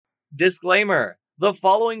Disclaimer: the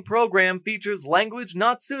following program features language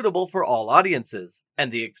not suitable for all audiences,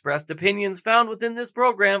 and the expressed opinions found within this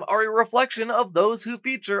program are a reflection of those who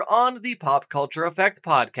feature on the Pop Culture Effect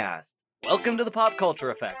podcast. Welcome to the Pop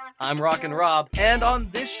Culture Effect. I'm Rockin' Rob, and on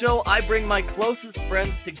this show I bring my closest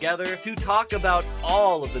friends together to talk about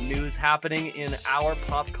all of the news happening in our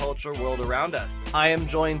pop culture world around us. I am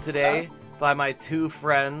joined today by my two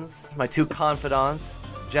friends, my two confidants,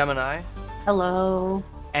 Gemini. Hello.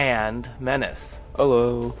 And Menace.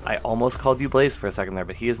 Hello. I almost called you Blaze for a second there,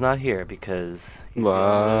 but he is not here because he's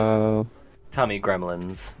Wow. with tummy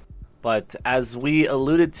gremlins. But as we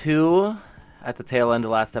alluded to at the tail end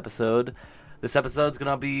of last episode, this episode's going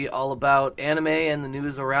to be all about anime and the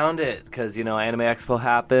news around it. Because, you know, Anime Expo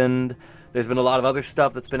happened. There's been a lot of other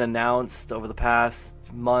stuff that's been announced over the past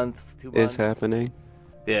month, 2 months. It's happening.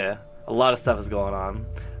 Yeah, a lot of stuff is going on.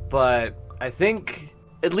 But I think,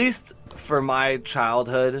 at least for my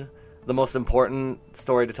childhood, the most important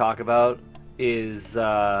story to talk about is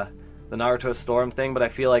the Naruto Storm thing, but I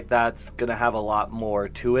feel like that's going to have a lot more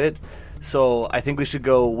to it. So I think we should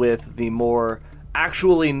go with the more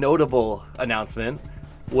actually notable announcement,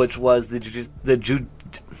 which was the Jujutsu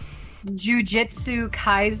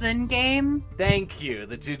Kaisen game? Thank you,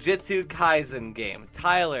 the Jujutsu Kaisen game.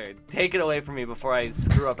 Tyler, take it away from me before I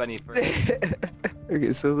screw up any further.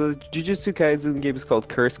 Okay, so the Jujutsu Kaisen game is called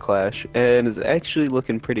Curse Clash, and is actually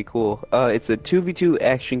looking pretty cool. It's a 2v2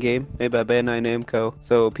 action game made by Bandai Namco,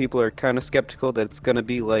 so people are kind of skeptical that it's going to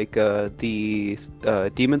be like the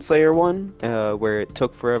Demon Slayer one, where it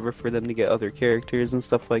took forever for them to get other characters and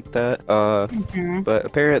stuff like that. But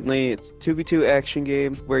apparently it's a 2v2 action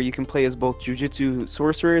game where you can play as both Jujutsu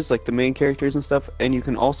sorcerers, like the main characters and stuff, and you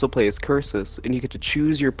can also play as curses, and you get to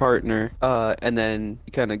choose your partner, and then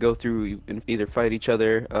you kind of go through and either fight each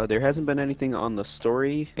other. There hasn't been anything on the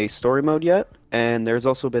story mode yet, and there's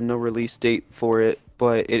also been no release date for it,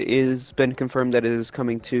 but it is been confirmed that it is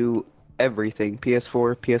coming to everything: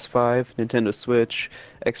 PS4, PS5, Nintendo Switch,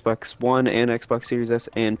 Xbox One, and Xbox Series S,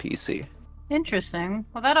 and PC. Interesting.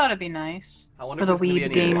 Well, that ought to be nice. I wonder For if the there's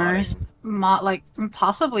gonna be weeb any gamers. Like,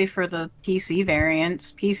 possibly for the PC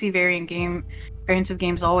variants. PC variants of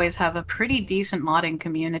games always have a pretty decent modding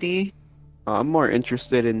community. I'm more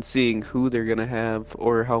interested in seeing who they're gonna have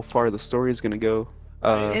or how far the story is gonna go.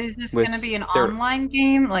 Is this going to be an online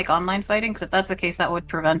game, like online fighting? Because if that's the case, that would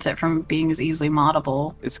prevent it from being as easily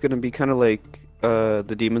moddable. It's gonna be kind of like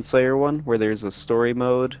the Demon Slayer one, where there's a story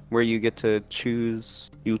mode where you get to choose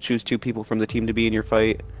two people from the team to be in your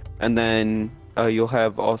fight, and then you'll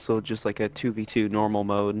have also just like a 2v2 normal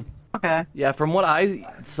mode. Okay. Yeah, from what I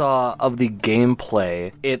saw of the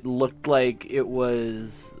gameplay, it looked like it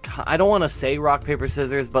was, I don't want to say rock, paper,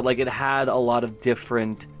 scissors, but like it had a lot of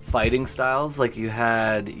different fighting styles. Like you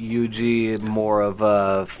had Yuji, more of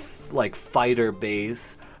a like fighter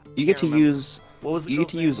base. You get to use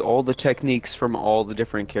use all the techniques from all the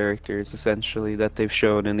different characters essentially that they've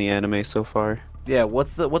shown in the anime so far. Yeah,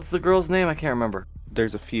 what's the girl's name? I can't remember.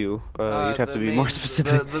 There's a few. You'd have to be more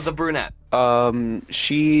specific. The brunette. Her name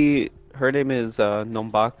is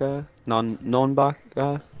Nonbaka.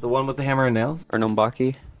 Nonbaka? The one with the hammer and nails? Or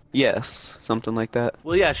Nonbaki? Yes, something like that.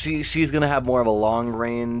 Well, yeah, she's gonna have more of a long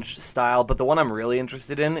range style, but the one I'm really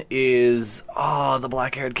interested in is the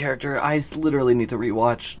black-haired character. I literally need to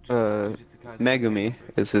rewatch. Megumi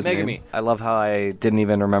is his name. Megumi. I love how I didn't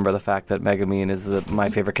even remember the fact that Megumin is my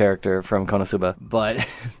favorite character from Konosuba. But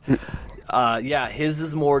yeah, his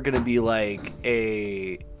is more gonna be like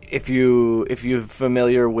if you're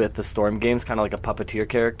familiar with the Storm games, kind of like a puppeteer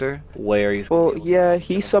character, where he's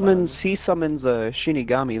he summons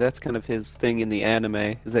Shinigami. That's kind of his thing in the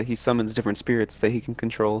anime, is that he summons different spirits that he can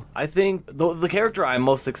control. I think the character I'm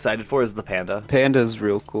most excited for is the panda. Panda's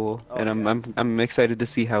real cool, and I'm excited to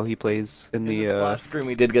see how he plays in the splash screen.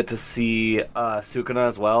 We did get to see Sukuna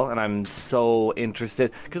as well, and I'm so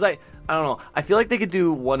interested because I don't know. I feel like they could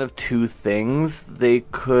do one of two things. They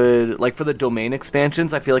could, like for the domain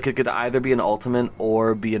expansions, I feel like it could either be an ultimate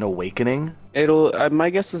or be an awakening. My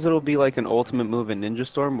guess is it'll be like an ultimate move in Ninja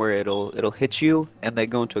Storm, where it'll hit you and they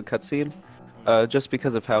go into a cutscene. Just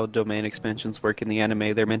because of how domain expansions work in the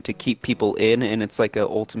anime, they're meant to keep people in, and it's like a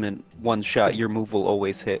ultimate one shot. Your move will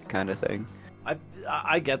always hit kind of thing.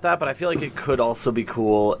 I get that, but I feel like it could also be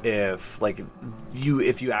cool if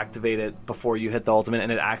you activate it before you hit the ultimate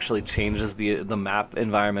and it actually changes the map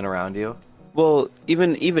environment around you. Well,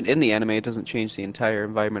 even in the anime, it doesn't change the entire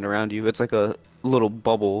environment around you. It's like a little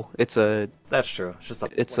bubble. That's true.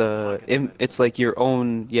 It's like your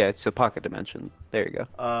own. Yeah, it's a pocket dimension. There you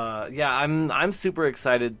go. Yeah, I'm super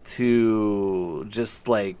excited to just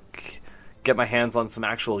like get my hands on some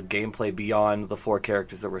actual gameplay beyond the 4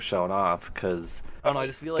 characters that were shown off, because I don't know, I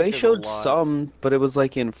just feel like They there's showed a lot. some, but it was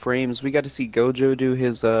like in frames. We got to see Gojo do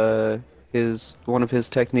his one of his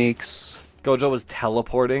techniques. Gojo was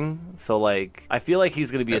teleporting, so like I feel like he's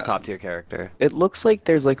gonna be a top tier character. It looks like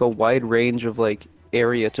there's like a wide range of like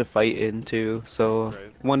area to fight into, so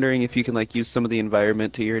wondering if you can like use some of the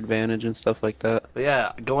environment to your advantage and stuff like that. But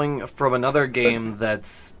yeah, going from another game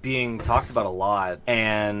that's being talked about a lot,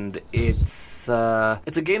 and it's a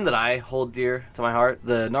game that I hold dear to my heart.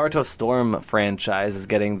 The Naruto Storm franchise is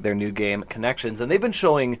getting their new game, Connections, and they've been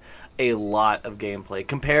showing a lot of gameplay.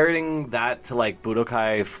 Comparing that to like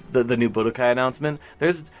Budokai, the new Budokai announcement,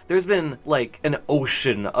 there's been like an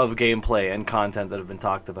ocean of gameplay and content that have been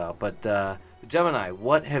talked about. But Gemini,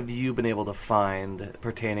 what have you been able to find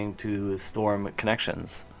pertaining to Storm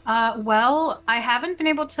Connections? Well, I haven't been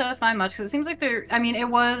able to find much because it seems like it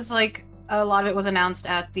was like a lot of it was announced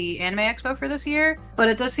at the Anime Expo for this year, but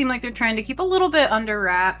it does seem like they're trying to keep a little bit under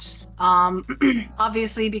wraps.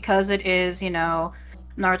 Obviously because it is,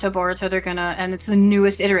 Naruto Boruto, and it's the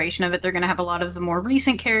newest iteration of it, they're gonna have a lot of the more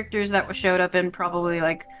recent characters that showed up in probably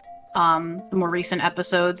like the more recent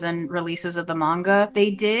episodes and releases of the manga.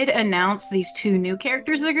 They did announce these 2 new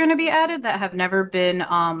characters that are going to be added that have never been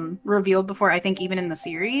revealed before, I think even in the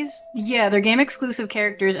series. Yeah, they're game exclusive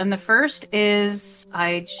characters, and the first is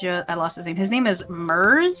I lost his name. His name is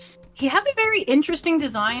Mers. He has a very interesting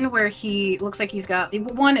design where he looks like he's got it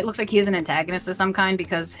looks like he is an antagonist of some kind,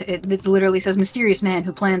 because it literally says mysterious man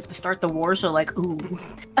who plans to start the war, so like ooh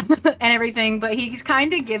and everything. But he's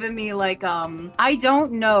kind of given me like I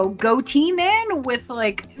don't know, goatee man with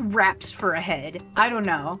like wraps for a head. I don't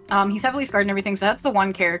know. He's heavily scarred and everything, so that's the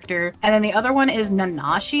one character. And then the other one is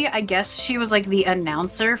Nanashi. I guess she was like the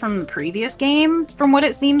announcer from the previous game, from what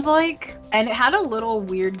it seems like. And it had a little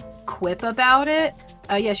weird quip about it.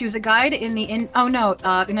 Yeah, she was a guide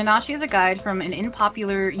Nanashi is a guide from a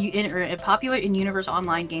popular in-universe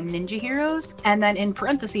online game, Ninja Heroes, and then in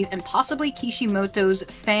parentheses, and possibly Kishimoto's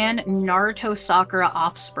fan Naruto Sakura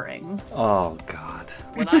offspring. Oh god.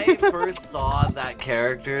 When I first saw that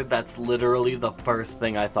character, that's literally the first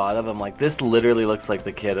thing I thought of. I'm like, this literally looks like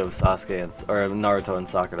the kid of Sasuke or Naruto and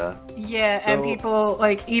Sakura. Yeah, and people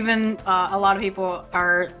like even a lot of people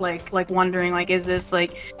are like wondering like, is this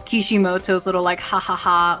like Kishimoto's little like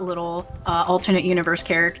little alternate universe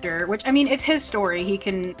character? Which, I mean, it's his story. He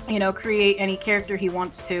can create any character he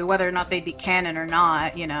wants to, whether or not they be canon or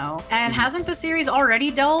not. And hasn't the series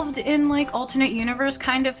already delved in like alternate universe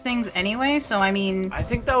kind of things anyway? So I mean, I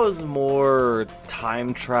think that was more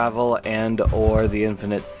time travel and or the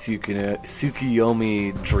infinite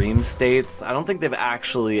Tsukuyomi dream states. I don't think they've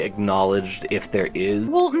actually acknowledged if there is.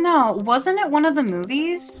 Well, no, wasn't it one of the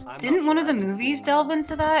movies? Didn't one of the movies delve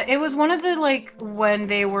into that? It was one of the like when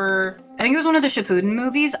they were, I think it was one of the Shippuden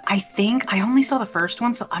movies. I think I only saw the first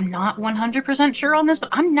one, so I'm not 100% sure on this, but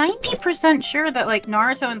I'm 90% sure that like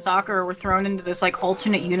Naruto and Sakura were thrown into this like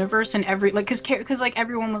alternate universe, and every like because like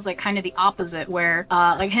everyone was like kind of the opposite, where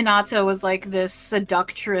like Hinata was like this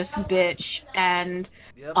seductress bitch, and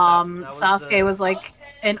Sasuke was like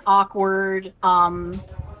an awkward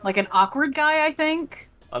guy, I think.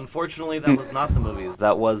 Unfortunately, that was not the movies.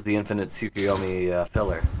 That was the Infinite Tsukuyomi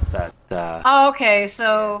filler. Oh, okay.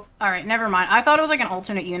 So, all right, never mind. I thought it was like an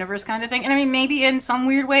alternate universe kind of thing. And I mean, maybe in some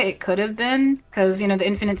weird way it could have been, because, the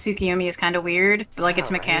Infinite Tsukuyomi is kind of weird, like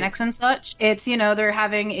its mechanics and such. It's, they're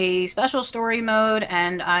having a special story mode,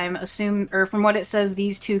 and I'm assuming, or from what it says,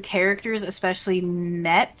 these 2 characters, especially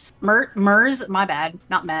Mers, my bad,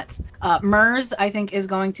 not Mets. Mers, I think, is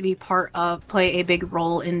going to be play a big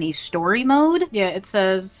role in the story mode. Yeah, it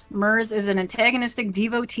says Mers is an antagonistic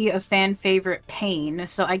devotee of fan favorite Pain.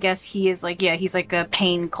 So I guess he is like, he's like a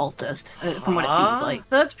Pain cultist, from what it seems like.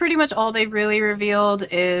 So that's pretty much all they've really revealed,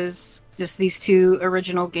 is just these 2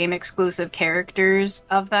 original game exclusive characters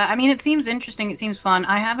of that. I mean, it seems interesting. It seems fun.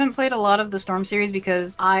 I haven't played a lot of the Storm series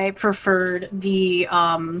because I preferred the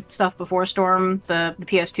stuff before Storm, the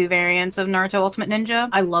PS2 variants of Naruto Ultimate Ninja.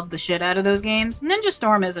 I love the shit out of those games. Ninja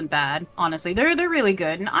Storm isn't bad, honestly. They're really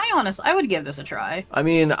good, and I would give this a try. I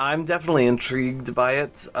mean, I'm definitely intrigued by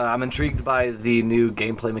it. I'm intrigued by the new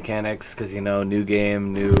gameplay mechanics, because, new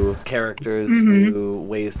game, new characters, new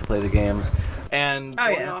ways to play the game. And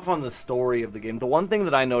going off on the story of the game, the one thing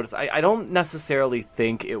that I noticed, I don't necessarily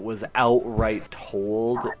think it was outright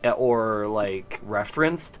told or, like,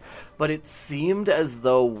 referenced, but it seemed as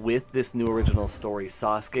though with this new original story,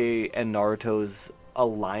 Sasuke and Naruto's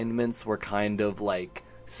alignments were kind of, like,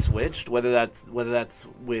 switched, whether that's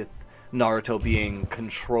with Naruto being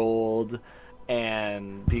controlled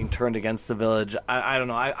and being turned against the village. I don't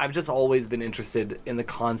know. I've just always been interested in the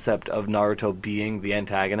concept of Naruto being the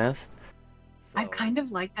antagonist. So, I kind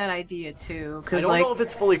of like that idea too, I because don't know if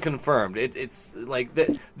it's fully confirmed. It's like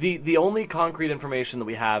the only concrete information that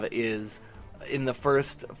we have is in the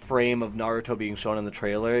first frame of Naruto being shown in the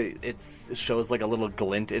trailer. It shows like a little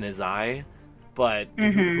glint in his eye, but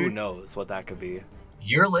who knows what that could be.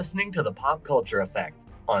 You're listening to the Pop Culture Effect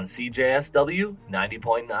on CJSW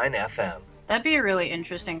 90.9 FM. That'd be a really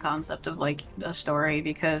interesting concept of like a story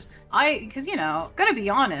because gotta be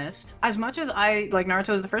honest, as much as I like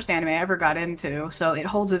Naruto is the first anime I ever got into, so it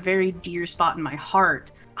holds a very dear spot in my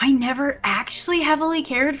heart. I never actually heavily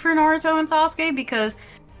cared for Naruto and Sasuke because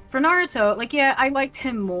for Naruto, like, yeah, I liked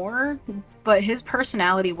him more, but his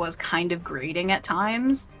personality was kind of grating at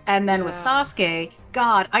times. And then with Sasuke,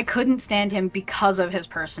 God, I couldn't stand him because of his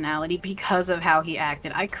personality, because of how he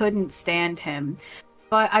acted. I couldn't stand him.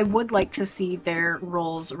 But I would like to see their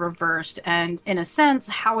roles reversed. And in a sense,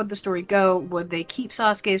 how would the story go? Would they keep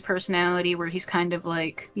Sasuke's personality where he's kind of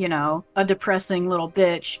like, a depressing little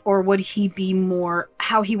bitch? Or would he be more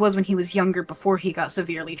how he was when he was younger before he got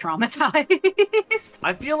severely traumatized?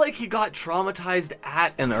 I feel like he got traumatized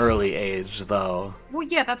at an early age, though. Well,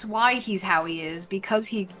 yeah, that's why he's how he is, because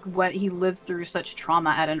he lived through such trauma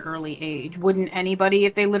at an early age. Wouldn't anybody,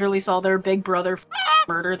 if they literally saw their big brother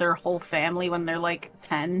murder their whole family when they're like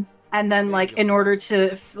 10, and then like in order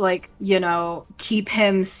to keep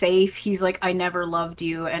him safe, he's like, I never loved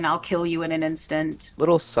you and I'll kill you in an instant.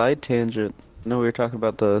 Little side tangent. No, we were talking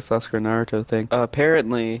about the Sasuke Naruto thing.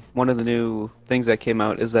 Apparently, one of the new things that came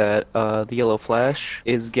out is that the Yellow Flash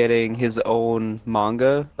is getting his own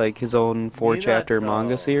manga, like his own 4-chapter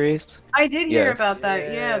manga series. I did hear about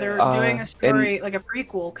that. Yeah, they're doing a story, like a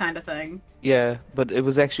prequel kind of thing. Yeah, but it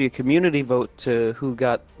was actually a community vote to who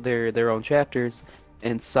got their own chapters,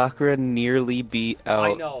 and Sakura nearly beat out.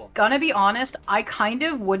 I know. Gonna be honest, I kind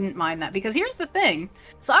of wouldn't mind that, because here's the thing.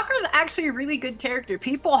 Sakura's actually a really good character.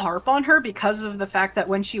 People harp on her because of the fact that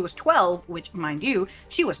when she was 12, which, mind you,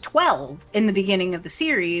 she was 12 in the beginning of the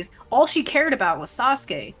series, all she cared about was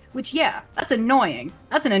Sasuke. Which, yeah, that's annoying.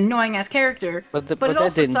 That's an annoying-ass character. But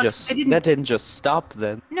that didn't just stop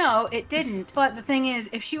then. No, it didn't. But the thing is,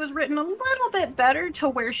 if she was written a little bit better to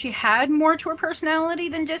where she had more to her personality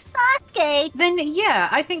than just Sasuke, then yeah,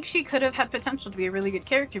 I think she could have had potential to be a really good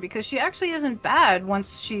character, because she actually isn't bad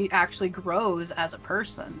once she actually grows as a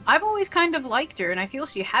person. I've always kind of liked her, and I feel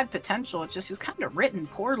she had potential. It's just she was kind of written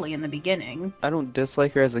poorly in the beginning. I don't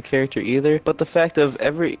dislike her as a character either, but the fact of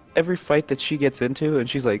every fight that she gets into, and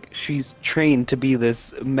she's trained to be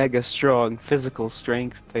this mega strong physical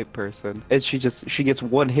strength type person, and she gets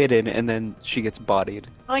one hit in and then she gets bodied.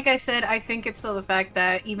 Like I said, I think it's still the fact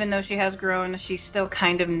that even though she has grown, she's still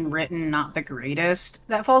kind of written not the greatest.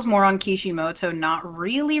 That falls more on Kishimoto not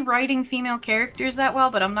really writing female characters that well,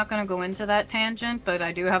 but I'm not going to go into that tangent, but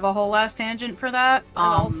I do have a whole last tangent for that. And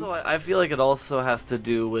also, I feel like it also has to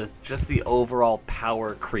do with just the overall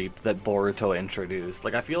power creep that Boruto introduced.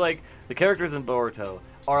 Like, I feel like the characters in Boruto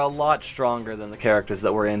are a lot stronger than the characters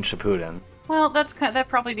that were in Shippuden. Well, that's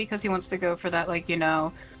probably because he wants to go for that,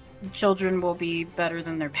 children will be better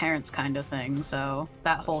than their parents kind of thing. So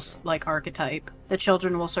that whole archetype, the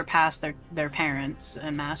children will surpass their parents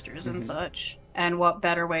and masters and such. And what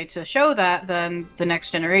better way to show that than the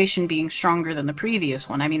next generation being stronger than the previous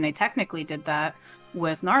one? I mean, they technically did that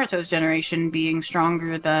with Naruto's generation being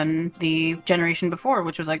stronger than the generation before,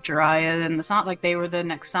 which was like Jiraiya and they were the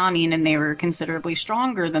next Sannin, and they were considerably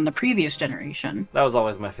stronger than the previous generation. That was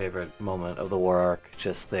always my favorite moment of the war arc,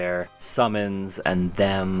 just their summons and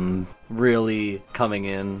them really coming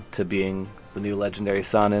in to being the new legendary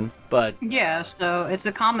Sannin. But yeah, so it's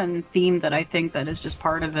a common theme that I think that is just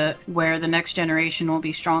part of it, where the next generation will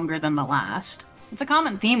be stronger than the last. It's a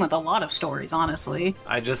common theme with a lot of stories, honestly.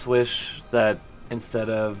 I just wish that instead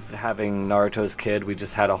of having Naruto's kid, we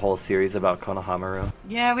just had a whole series about Konohamaru.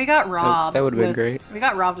 Yeah, we got robbed. That would have been great. We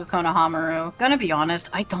got robbed with Konohamaru. Gonna be honest,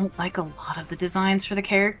 I don't like a lot of the designs for the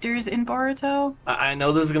characters in Boruto. I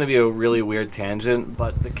know this is going to be a really weird tangent,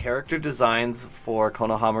 but the character designs for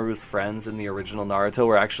Konohamaru's friends in the original Naruto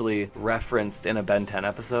were actually referenced in a Ben 10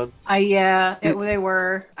 episode. They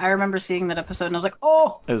were. I remember seeing that episode and I was like,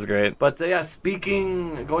 oh! It was great. But yeah,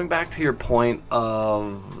 going back to your point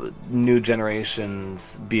of new generations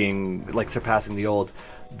being surpassing the old,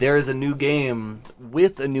 there is a new game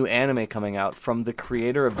with a new anime coming out from the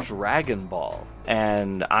creator of Dragon Ball,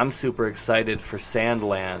 and I'm super excited for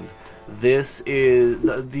Sandland. This is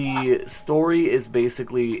the story is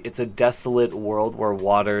basically, it's a desolate world where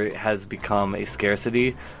water has become a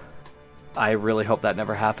scarcity, I really hope that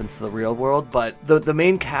never happens to the real world. But the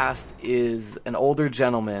main cast is an older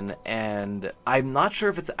gentleman, and I'm not sure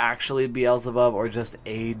if it's actually Beelzebub or just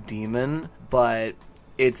a demon, but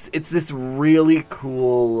it's this really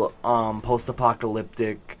cool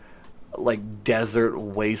post-apocalyptic like desert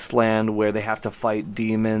wasteland where they have to fight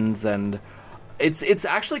demons, and it's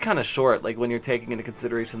actually kind of short, like when you're taking into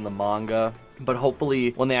consideration the manga. But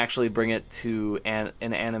hopefully when they actually bring it to an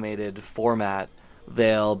animated format,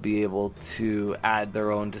 they'll be able to add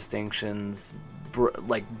their own distinctions,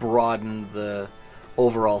 broaden the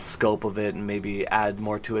overall scope of it, and maybe add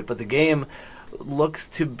more to it. But the game looks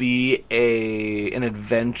to be an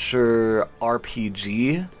adventure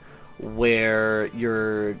RPG where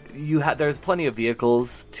there's plenty of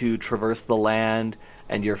vehicles to traverse the land,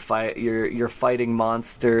 and you're fighting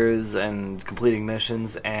monsters and completing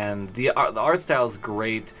missions, and the art style is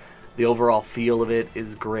great. The overall feel of it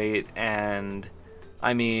is great, and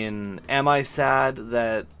I mean, am I sad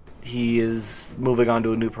that he is moving on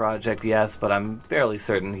to a new project? Yes, but I'm fairly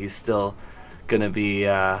certain he's still gonna be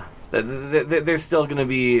they're still gonna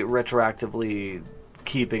be retroactively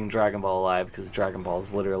keeping Dragon Ball alive, because Dragon Ball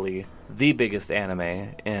is literally the biggest anime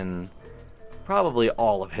in probably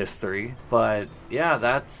all of history. But yeah,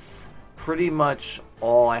 that's pretty much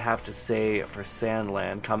all I have to say for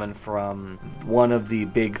Sandland, coming from one of the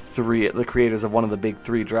big three, the creators of one of the big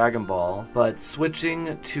three, Dragon Ball. But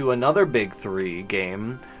switching to another big three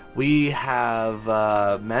game, we have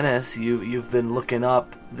Menace. You've been looking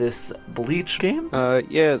up this Bleach game?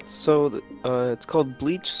 Yeah, so it's called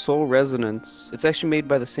Bleach Soul Resonance. It's actually made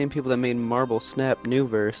by the same people that made Marble Snap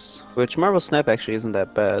Newverse, which Marble Snap actually isn't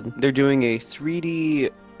that bad. They're doing a 3D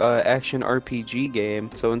action RPG game.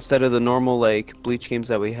 So instead of the normal like Bleach games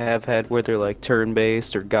that we have had where they're like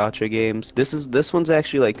turn-based or gacha games, this one's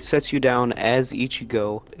actually like sets you down as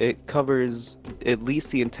Ichigo. It covers at least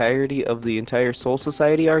the entirety of the entire Soul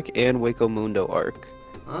Society arc and Waco Mundo arc.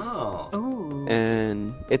 Oh. Ooh.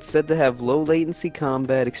 And it's said to have low latency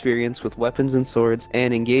combat experience with weapons and swords,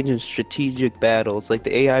 and engage in strategic battles. Like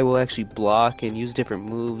the AI will actually block and use different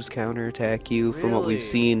moves, counterattack you from what we've Really?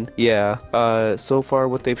 seen. Yeah. So far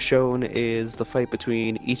what they've shown is the fight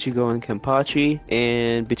between Ichigo and Kenpachi,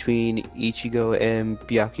 and between Ichigo and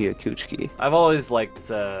Byakuya Kuchiki. I've always liked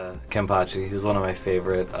Kenpachi. He was one of my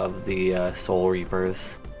favorite of the Soul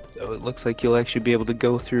Reapers. So it looks like you'll actually be able to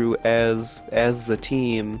go through as the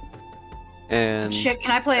team. And Shit,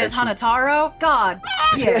 can I play as actually- Hanataro? God,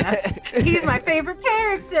 yeah. He's my favorite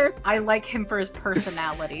character. I like him for his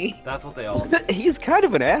personality. That's what they all say. He's kind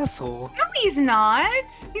of an asshole. No, he's not.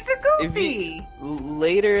 He's a If goofy.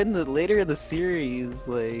 Later in the series,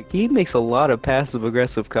 like he makes a lot of passive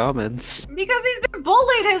aggressive comments. Because he's been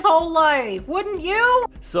bullied his whole life, wouldn't you?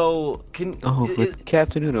 So, With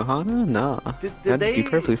Captain Unohana? Nah. Did I'd they... be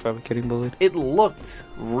perfectly fine with getting bullied. It looked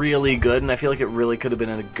really good, and I feel like it really could have been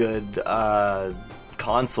a good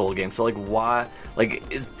console game. So, like, why? Like,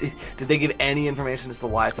 did they give any information as to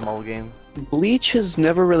why it's a mobile game? Bleach has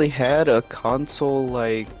never really had a console,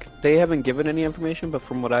 like, they haven't given any information, but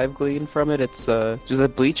from what I've gleaned from it, it's just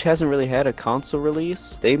that Bleach hasn't really had a console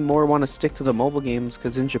release. They more want to stick to the mobile games,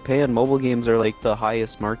 because in Japan, mobile games are like the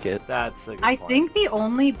highest market. That's a good I point. think the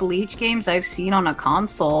only Bleach games I've seen on a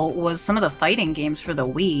console was some of the fighting games for the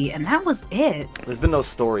Wii, and that was it. There's been no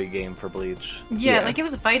story game for Bleach. Yeah, Yeah. like it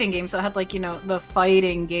was a fighting game, so it had like, the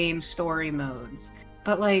fighting game story modes.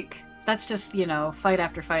 But like, that's just, fight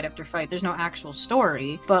after fight after fight. There's no actual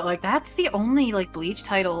story. But like, that's the only like Bleach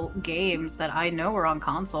title games that I know are on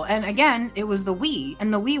console. And again, it was the Wii.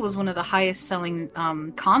 And the Wii was one of the highest selling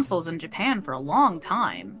consoles in Japan for a long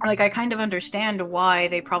time. Like, I kind of understand why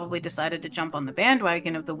they probably decided to jump on the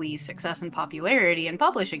bandwagon of the Wii's success and popularity and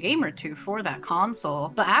publish a game or two for that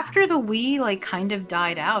console. But after the Wii like kind of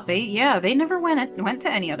died out, they never went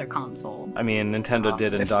to any other console. I mean, Nintendo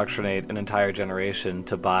did indoctrinate an entire generation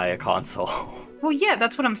to buy a console. Well, yeah,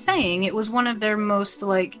 that's what I'm saying. It was one of their most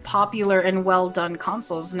like popular and well done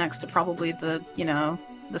consoles, next to probably the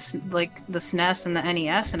SNES and the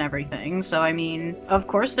NES and everything. So I mean, of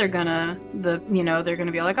course they're gonna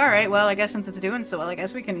be like, all right, well, I guess since it's doing so well, I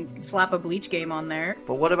guess we can slap a Bleach game on there.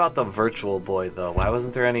 But what about the Virtual Boy, though? Why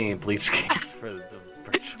wasn't there any Bleach games for the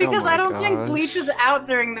Virtual Because my I don't think gosh. Bleach was out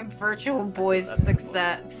during the Virtual Boy's release.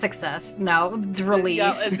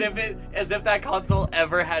 Yeah, as if that console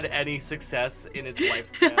ever had any success in its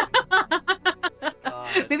lifespan.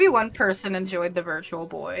 God. Maybe one person enjoyed the Virtual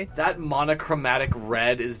Boy. That monochromatic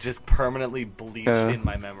red is just permanently bleached in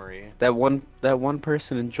my memory. That one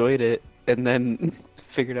person enjoyed it, and then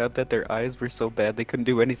figured out that their eyes were so bad they couldn't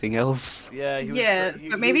do anything else. Yeah, he was. Yeah, he-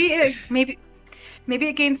 so he was- Maybe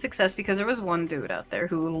it gained success because there was one dude out there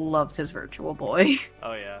who loved his Virtual Boy.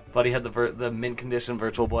 Oh yeah, Buddy had the mint condition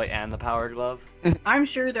Virtual Boy and the Power Glove. I'm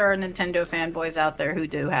sure there are Nintendo fanboys out there who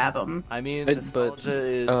do have them. I mean, nostalgia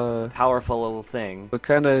is a powerful little thing. But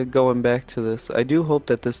kind of going back to this, I do hope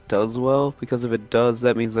that this does well, because if it does,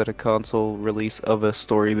 that means that a console release of a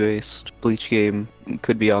story-based Bleach game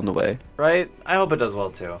could be on the way. Right? I hope it does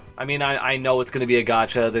well too. I mean, I know it's going to be a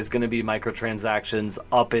gacha. There's going to be microtransactions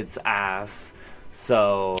up its ass.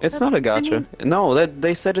 So it's not a gacha. No,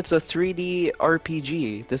 they said it's a 3D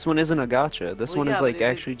RPG. This one isn't a gacha. This one is like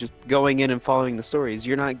actually just going in and following the stories.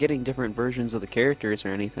 You're not getting different versions of the characters or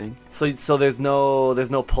anything. So there's no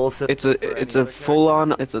pull system. It's a full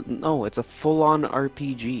on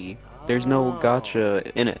RPG. There's no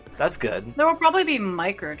gacha in it. That's good. There will probably be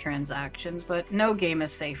microtransactions, but no game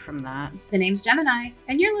is safe from that. The name's Gemini,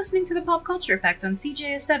 and you're listening to the Pop Culture Effect on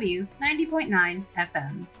CJSW 90.9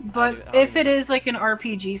 FM. But if it is like an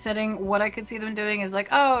RPG setting, what I could see them doing is like,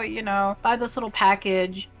 oh, buy this little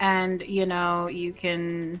package, and you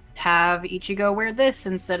can have Ichigo wear this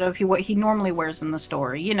instead of what he normally wears in the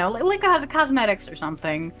story. Like has cosmetics or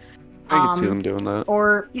something. I can see them doing that.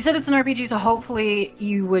 Or you said it's an RPG, so hopefully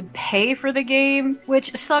you would pay for the game,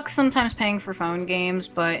 which sucks sometimes paying for phone games.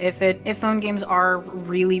 But if phone games are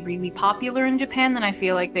really, really popular in Japan, then I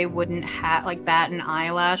feel like they wouldn't bat an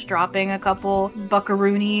eyelash dropping a couple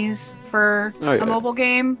buckaroonies for a mobile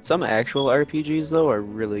game. Some actual RPGs though are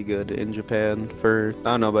really good in Japan. I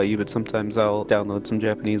don't know about you, but sometimes I'll download some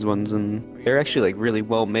Japanese ones and they're actually like really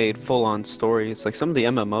well made, full on stories. Like some of the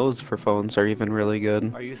MMOs for phones are even really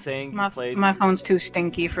good. Are you saying my phone's too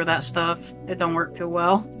stinky for that stuff? It don't work too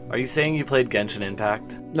well. Are you saying you played Genshin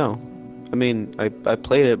Impact? No. I mean, I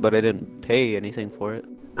played it, but I didn't pay anything for it.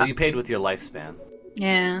 Well, you paid with your lifespan.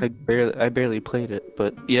 Yeah. I barely played it,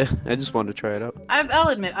 but yeah, I just wanted to try it out. I'll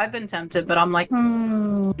admit, I've been tempted, but I'm like,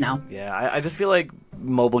 no. Yeah, I just feel like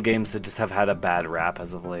mobile games that just have had a bad rap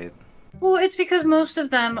as of late. Well, it's because most of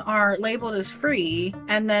them are labeled as free,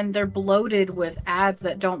 and then they're bloated with ads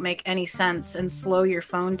that don't make any sense and slow your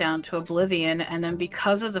phone down to oblivion, and then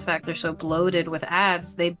because of the fact they're so bloated with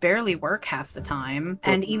ads, they barely work half the time,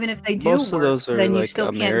 and even if they do most work, of those are then you like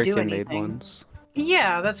still can't do American-made anything. ones.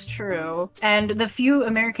 Yeah, that's true. And the few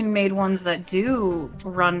American-made ones that do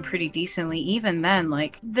run pretty decently, even then,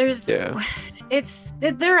 like, they're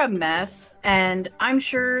a mess. And I'm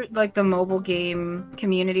sure, like, the mobile game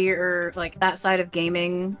community or, like, that side of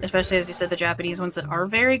gaming, especially, as you said, the Japanese ones that are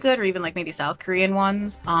very good, or even, like, maybe South Korean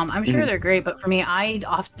ones, I'm sure they're great. But for me,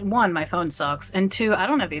 one, my phone sucks. And two, I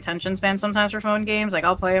don't have the attention span sometimes for phone games. Like,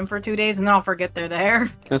 I'll play them for 2 days and then I'll forget they're there.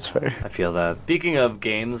 That's fair. I feel that. Speaking of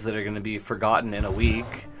games that are going to be forgotten in a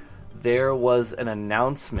week, there was an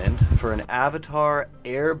announcement for an Avatar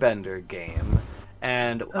Airbender game,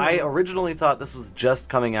 and I originally thought this was just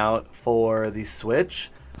coming out for the Switch,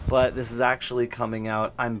 but this is actually coming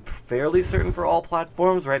out, I'm fairly certain, for all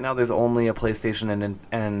platforms. Right now there's only a PlayStation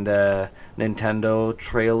and Nintendo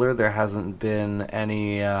trailer. There hasn't been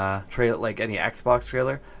any any Xbox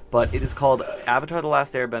trailer. But it is called Avatar The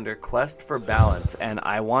Last Airbender Quest for Balance, and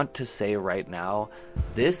I want to say right now,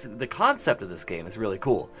 the concept of this game is really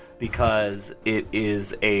cool, because it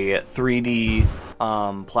is a 3D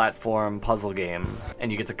platform puzzle game,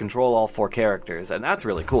 and you get to control all 4 characters, and that's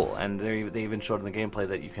really cool. And they even showed in the gameplay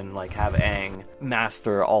that you can have Aang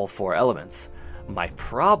master all 4 elements. My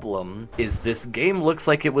problem is this game looks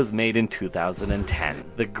like it was made in 2010.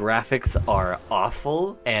 The graphics are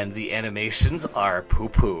awful, and the animations are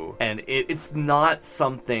poo-poo. And it's not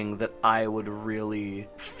something that I would really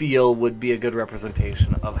feel would be a good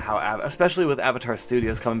representation of how, especially with Avatar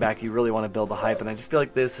Studios coming back, you really want to build the hype, and I just feel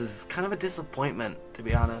like this is kind of a disappointment, to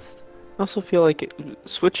be honest. I also feel like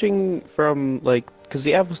switching from, because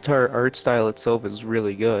the Avatar art style itself is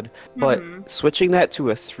really good, but switching that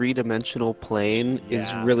to a 3-dimensional plane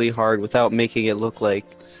is really hard without making it look like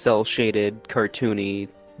cel-shaded, cartoony,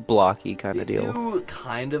 blocky kind of deal. Do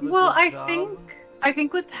kind of a Well, good job. I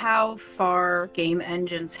think with how far game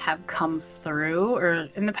engines have come through, or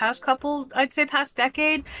in the past past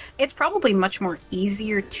decade, it's probably much more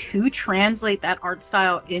easier to translate that art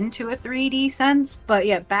style into a 3D sense. But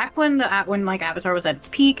yeah, back when Avatar was at its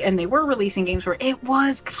peak and they were releasing games where it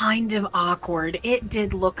was kind of awkward, it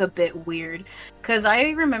did look a bit weird. Because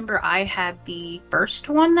I remember I had the first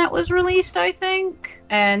one that was released, I think,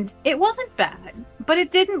 and it wasn't bad, but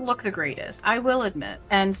it didn't look the greatest, I will admit.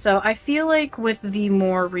 And so I feel like with the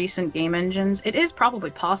more recent game engines, it is probably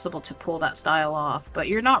possible to pull that style off, but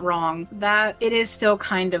you're not wrong that it is still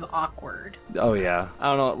kind of awkward. Oh yeah,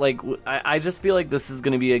 I don't know, I just feel like this is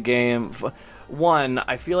going to be a game... One,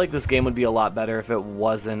 I feel like this game would be a lot better if it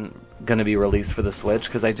wasn't going to be released for the Switch,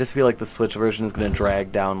 because I just feel like the Switch version is going to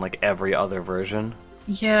drag down like every other version.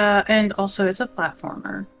 Yeah, and also it's a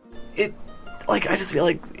platformer. I just feel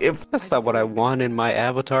like That's not what I want in my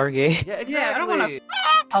Avatar game. Yeah, exactly. Yeah, I don't want a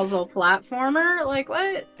puzzle platformer. Like,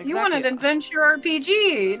 what? You want an adventure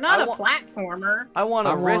RPG, not a platformer. I want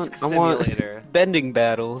a risk simulator. I want bending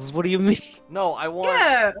battles. What do you mean? No, I want...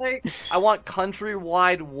 Yeah, like... I want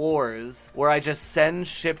countrywide wars where I just send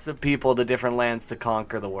ships of people to different lands to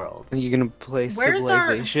conquer the world. And you're gonna play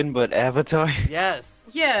Civilization, but Avatar?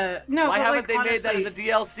 Yes. Yeah, no, Why but haven't they honestly... made that as a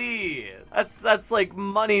DLC? That's like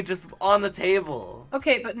money just on the table.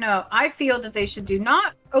 Okay, but no, I feel that they should do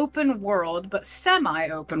not open world, but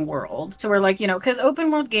semi-open world. So we're like, because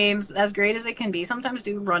open world games, as great as they can be, sometimes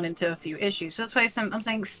do run into a few issues. So that's why I'm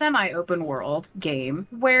saying semi-open world game,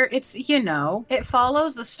 where it's, it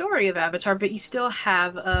follows the story of Avatar, but you still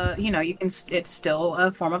have, it's still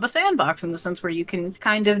a form of a sandbox in the sense where you can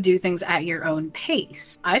kind of do things at your own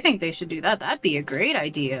pace. I think they should do that. That'd be a great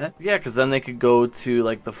idea. Yeah, because then they could go to,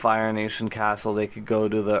 like, the Fire Nation Castle, they could go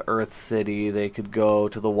to the Earth City, they could go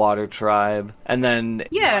to the Water Tribe, and then...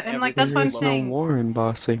 Yeah, and like that's what I'm saying. There's no war in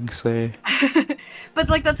Bossing, say. But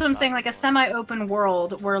like that's what I'm saying, like a semi-open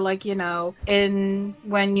world where like,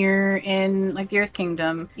 when you're in like the Earth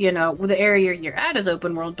Kingdom, the area you're at is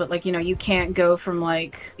open world, but like, you can't go from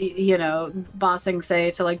like, Bossing,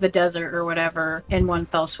 say, to like the desert or whatever in one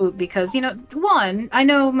fell swoop because, one, I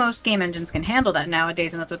know most game engines can handle that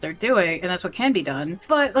nowadays and that's what they're doing and that's what can be done.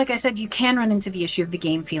 But like I said, you can run into the issue of the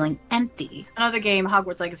game feeling empty. Another game,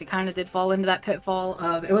 Hogwarts Legacy, kind of did fall into that pitfall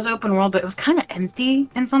of it was open world, but it was kind of empty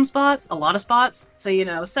in some spots, a lot of spots. So,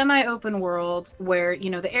 semi-open world where,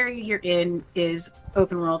 the area you're in is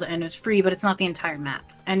open world and it's free, but it's not the entire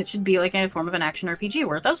map. And it should be like a form of an action RPG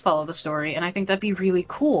where it does follow the story. And I think that'd be really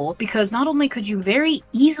cool because not only could you very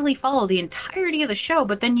easily follow the entirety of the show,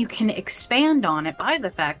 but then you can expand on it by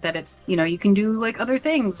the fact that it's, you can do like other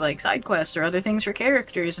things like side quests or other things for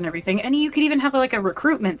characters and everything. And you could even have like a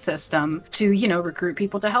recruitment system to, recruit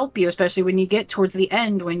people to help you, especially when you get towards the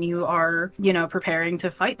end when you are, preparing to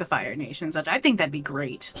fight the Fire Nations. I think that'd be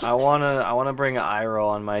great. I wanna bring Iroh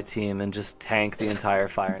on my team and just tank the entire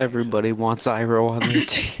Fire Nation. Everybody wants Iroh on their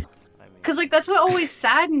team. Because like that's what always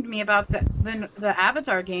saddened me about the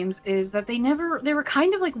Avatar games is that they were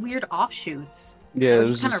kind of like weird offshoots. Yeah, it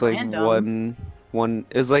was just just like random. one.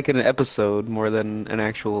 It was like an episode more than an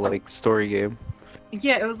actual like story game.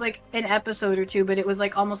 Yeah, it was like an episode or two, but it was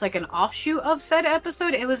like almost like an offshoot of said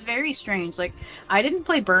episode. It was very strange. Like I didn't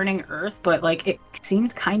play Burning Earth, but like it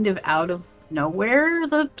seemed kind of out of nowhere,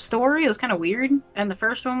 the story. It was kind of weird, and the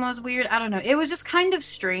first one was weird. I don't know, it was just kind of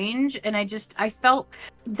strange, and I felt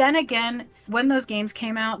then again when those games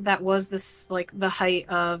came out, that was this like the height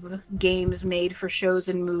of games made for shows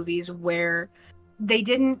and movies where they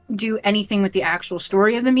didn't do anything with the actual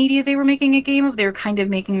story of the media they were making a game of. They were kind of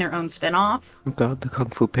making their own spin-off. Oh god, the Kung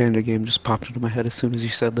Fu Panda game just popped into my head as soon as you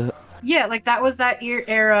said that. Yeah, like that was that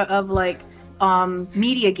era of like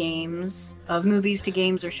media games, of movies to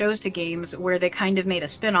games or shows to games, where they kind of made a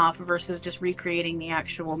spin-off versus just recreating the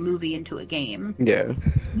actual movie into a game. Yeah.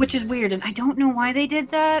 Which is weird, and I don't know why they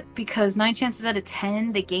did that, because 9 chances out of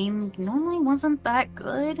 10, the game normally wasn't that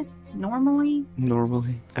good. Normally.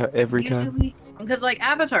 Every time. Because like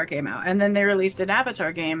Avatar came out, and then they released an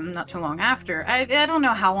Avatar game not too long after. I don't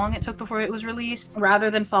know how long it took before it was released. Rather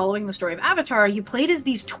than following the story of Avatar, you played as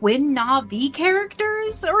these twin Na'vi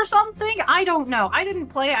characters or something. I don't know. I didn't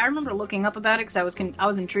play it. I remember looking up about it because I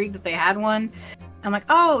was intrigued that they had one. I'm like,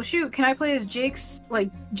 oh shoot, can I play as Jake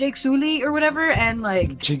Sully or whatever? And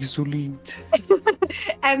like Jake Sully.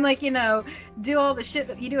 and like, do all the shit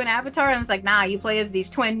that you do in Avatar, and it's like, nah, you play as these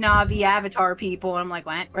twin Na'vi Avatar people. And I'm like,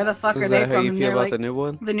 what? Where the fuck are they from? Is that how you feel about like, the new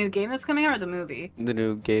one? The new game that's coming out, or the movie? The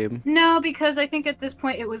new game. No, because I think at this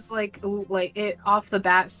point it was like it off the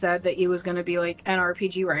bat said that it was going to be like an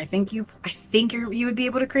RPG where I think you would be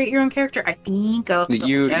able to create your own character. I think I'll have to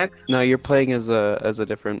double check. No, you're playing as a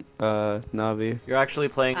different Na'vi. You're actually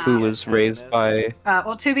playing who was raised by...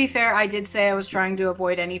 well, to be fair, I did say I was trying to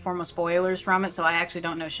avoid any form of spoilers from it, so I actually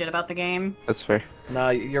don't know shit about the game. That's fair. No,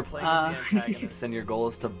 you're playing as the antagonist, and your goal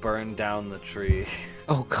is to burn down the tree.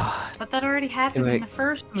 Oh god. But that already happened in the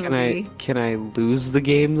first movie. Can I lose the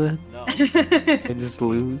game then? No. I just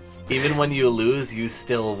lose? Even when you lose, you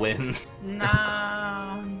still win.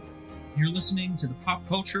 No. You're listening to the Pop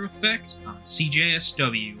Culture Effect on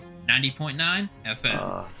CJSW 90.9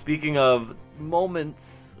 FM. Speaking of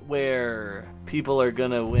moments where people are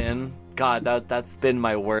gonna win, God, that's been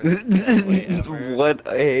my worst segue ever. What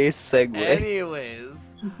a segue.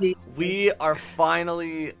 Anyways, we are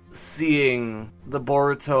finally seeing the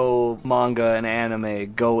Boruto manga and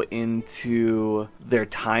anime go into their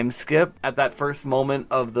time skip at that first moment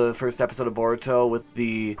of the first episode of Boruto with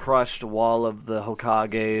the crushed wall of the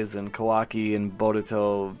Hokages and Kawaki and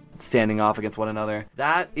Boruto standing off against one another.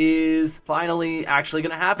 That is finally actually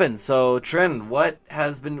going to happen. So, Trin,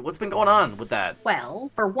 what's been going on with that?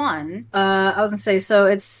 Well, for one, I was gonna say, so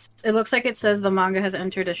it looks like it says the manga has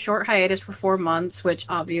entered a short hiatus for 4 months, which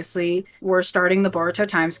obviously we're starting the Boruto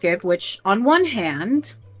time skip, which on one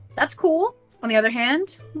hand, that's cool. On the other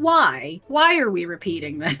hand, why? Why are we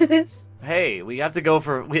repeating this? Hey, we have to go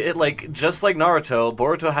just like Naruto,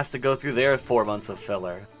 Boruto has to go through their 4 months of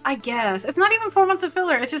filler. I guess. It's not even 4 months of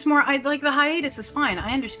filler. It's just more, the hiatus is fine.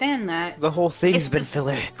 I understand that. The whole thing's It's been just-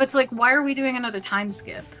 filler. But it's like, why are we doing another time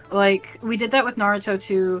skip? Like, we did that with Naruto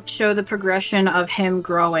to show the progression of him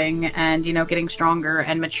growing and, getting stronger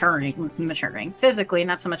and maturing physically,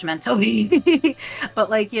 not so much mentally. But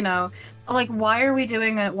why are we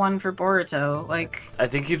doing one for Boruto? I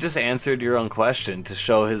think you just answered your own question to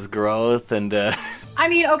show his growth and I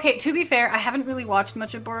mean, okay, to be fair, I haven't really watched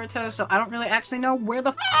much of Boruto, so I don't really actually know where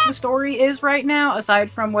the story is right now, aside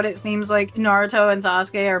from what it seems like Naruto and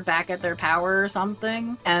Sasuke are back at their power or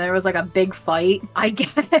something, and there was a big fight, I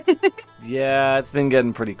guess. Yeah, it's been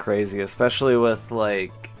getting pretty crazy, especially with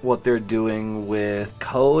what they're doing with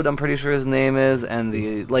Code, I'm pretty sure his name is, and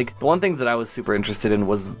the one things that I was super interested in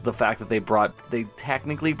was the fact that they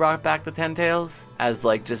technically brought back the Ten Tails as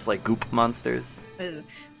just goop monsters.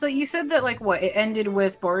 So you said that it ended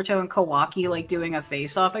with Boruto and Kawaki doing a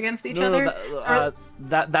face-off against each other?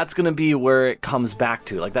 That's gonna be where it comes back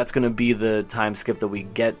to. That's gonna be the time skip that we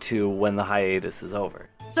get to when the hiatus is over.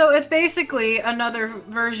 So it's basically another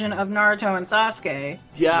version of Naruto and Sasuke.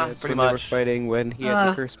 Yeah, That's pretty when they were much. fighting when he had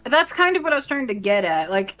the first. That's kind of what I was trying to get at.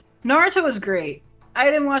 Naruto was great. I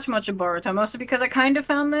didn't watch much of Boruto, mostly because I kind of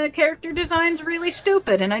found the character designs really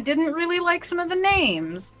stupid, and I didn't really like some of the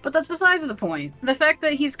names. But that's besides the point. The fact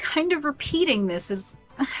that he's kind of repeating this is...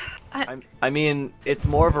 I mean, it's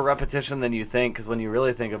more of a repetition than you think, because when you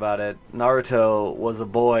really think about it, Naruto was a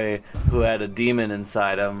boy who had a demon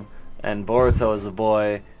inside him, and Boruto is a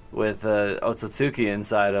boy with Otsutsuki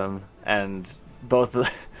inside him, and both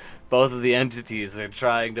of the entities are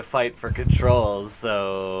trying to fight for control,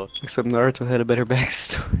 so... Except Naruto had a better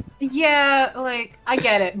backstory. Yeah, I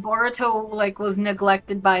get it. Boruto, was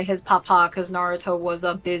neglected by his papa because Naruto was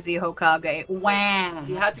a busy Hokage. Wham!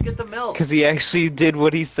 He had to get the milk. Because he actually did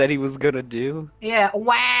what he said he was gonna do. Yeah,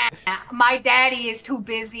 wham! My daddy is too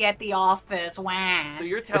busy at the office. Wham! So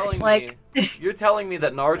you're telling me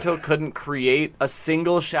that Naruto couldn't create a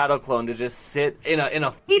single shadow clone to just sit in a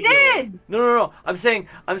He field? did! No. I'm saying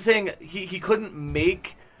he couldn't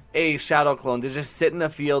make a shadow clone to just sit in a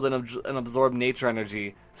field and absorb nature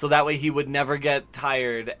energy, so that way he would never get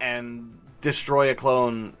tired and destroy a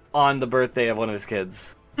clone on the birthday of one of his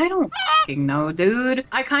kids. I don't f***ing know, dude.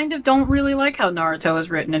 I kind of don't really like how Naruto is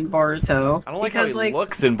written in Boruto. I don't like how he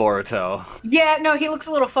looks in Boruto. Yeah, no, he looks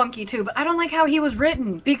a little funky too, but I don't like how he was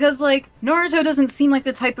written. Because, Naruto doesn't seem like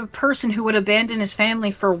the type of person who would abandon his family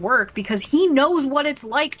for work because he knows what it's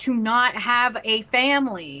like to not have a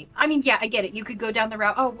family. I mean, yeah, I get it. You could go down the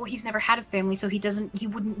route, oh, well, he's never had a family, so he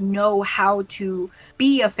wouldn't know how to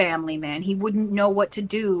be a family man. He wouldn't know what to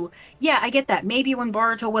do. Yeah, I get that. Maybe when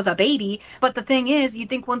Boruto was a baby, but the thing is, you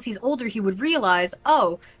think once he's older, he would realize,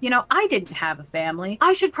 oh, I didn't have a family.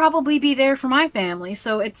 I should probably be there for my family,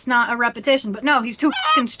 so it's not a repetition. But no, he's too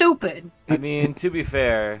f***ing stupid. I mean, to be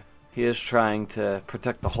fair, he is trying to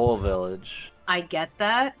protect the whole village. I get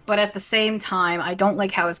that, but at the same time, I don't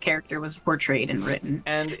like how his character was portrayed and written.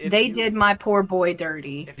 And they did my poor boy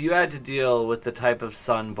dirty. If you had to deal with the type of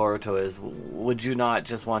son Boruto is, would you not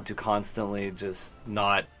just want to constantly just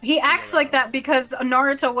not... He acts like that because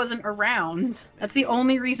Naruto wasn't around. That's the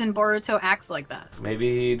only reason Boruto acts like that.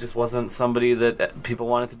 Maybe he just wasn't somebody that people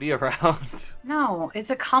wanted to be around. No,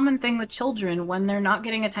 it's a common thing with children. When they're not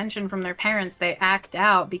getting attention from their parents, they act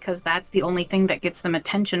out because that's the only thing that gets them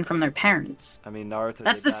attention from their parents. I mean, Naruto...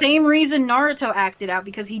 That's the same reason Naruto acted out,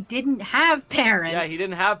 because he didn't have parents. Yeah, he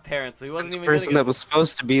didn't have parents, so he wasn't even... The person that was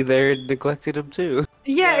supposed to be there neglected him too.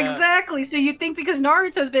 Yeah, Yeah. exactly. So you think because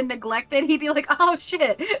Naruto's been neglected, he'd be like, oh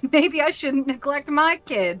shit, maybe I shouldn't neglect my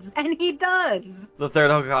kids. And he does. The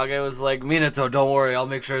third Hokage was like, Minato, don't worry, I'll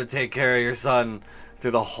make sure to take care of your son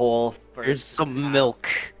through the whole first... There's some milk.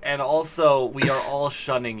 And also, we are all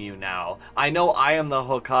shunning you now. I know I am the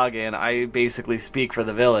Hokage, and I basically speak for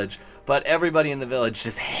the village, but everybody in the village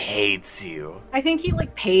just hates you. I think he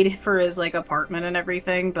like paid for his like apartment and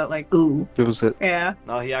everything, but like, ooh, It was it. yeah.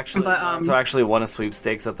 No, he actually But, so actually won a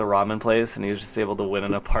sweepstakes at the ramen place, and he was just able to win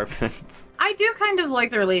an apartment. I do kind of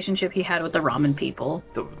like the relationship he had with the ramen people.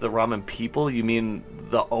 The ramen people? You mean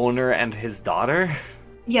the owner and his daughter?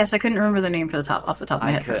 Yes, I couldn't remember the name off the top of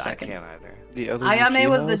my head for a I second. can't either. The other Ayame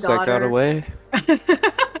was the Uchiha's that got daughter. away.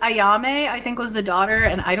 Ayame, I think, was the daughter,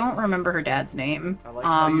 and I don't remember her dad's name. I like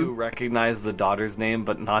how you recognize the daughter's name,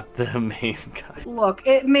 but not the main guy. Look,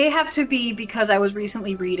 it may have to be because I was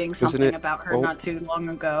recently reading something it- about her oh. not too long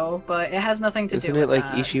ago, but it has nothing to Isn't do it with like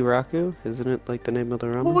that. Ishiraku? Isn't it like the name of the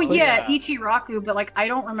ramen Well, place? yeah, Yeah. Ichiraku, but like I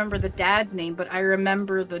don't remember the dad's name, but I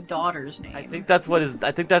remember the daughter's name. I think that's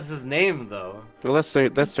his name though. Well, that's their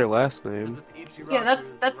last 'Cause name. it's Ichiraku's Yeah,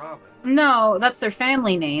 that's- ramen. No, that's their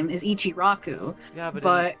family name is Ichiraku, Yeah,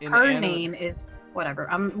 but in her anime- name is whatever.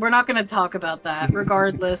 We're not going to talk about that.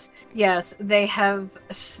 Regardless, yes, they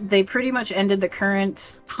pretty much ended the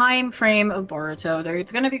current time frame of Boruto.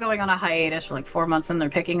 It's going to be going on a hiatus for like 4 months, and they're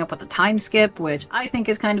picking up with a time skip, which I think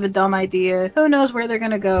is kind of a dumb idea. Who knows where they're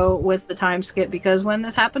going to go with the time skip? Because when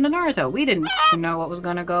this happened to Naruto, we didn't know what was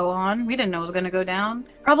going to go on. We didn't know what was going to go down.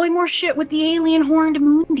 Probably more shit with the alien horned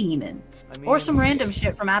moon demons, I or mean- some random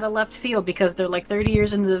shit from out of left field because they're like 30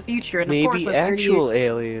 years into the future, and of course, Maybe with 30 actual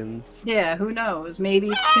aliens. yeah, who knows? Maybe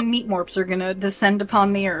fucking meat morphs are gonna descend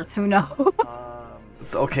upon the earth. Who knows?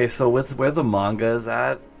 So with where the manga is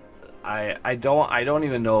at, I don't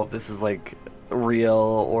even know if this is like real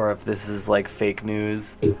or if this is like fake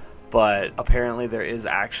news. But apparently there is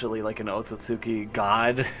actually like an Otsutsuki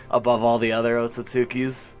god above all the other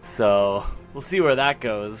Otsutsukis. So we'll see where that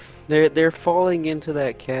goes. They're falling into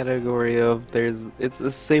that category of it's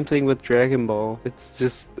the same thing with Dragon Ball. It's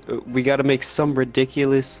just we got to make some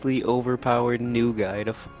ridiculously overpowered new guy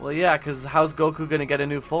to. Well, yeah, because how's Goku gonna get a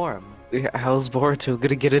new form? How's Boruto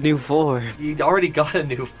gonna get a new form? He already got a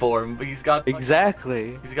new form, but he's got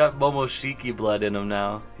Exactly. He's got Momoshiki blood in him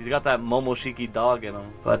now. He's got that Momoshiki dog in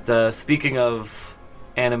him. But speaking of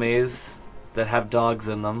animes that have dogs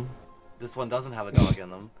in them, this one doesn't have a dog in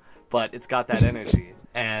them, but it's got that energy.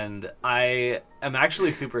 And I am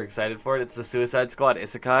actually super excited for it. It's the Suicide Squad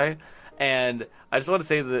Isekai. And I just want to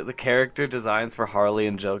say that the character designs for Harley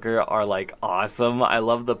and Joker are like awesome. I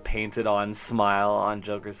love the painted on smile on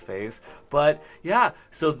Joker's face. But yeah,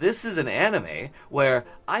 so this is an anime where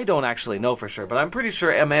I don't actually know for sure, but I'm pretty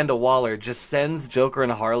sure Amanda Waller just sends Joker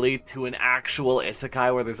and Harley to an actual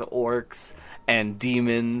isekai where there's orcs and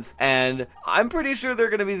demons, and I'm pretty sure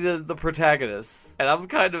they're gonna be the protagonists, and I'm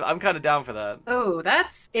kind of down for that. Oh,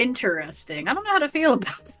 that's interesting. I don't know how to feel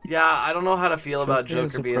about it. Yeah, I don't know how to feel about Joker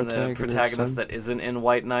is Joker a being the protagonist son. that isn't in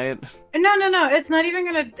White Knight. No. It's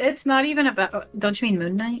not even about. Don't you mean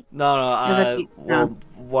Moon Knight? No, Is that the- well, no.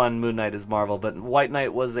 one Moon Knight is Marvel, but White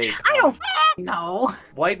Knight was a. I don't know.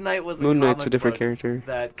 White Knight was a Moon Knight's comic a different book character.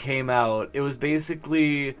 that came out. It was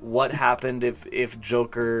basically what happened if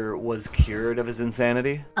Joker was cured of his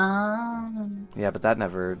insanity. Yeah, but that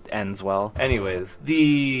never ends well. Anyways,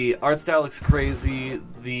 the art style looks crazy.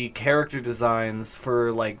 The character designs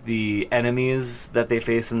for like the enemies that they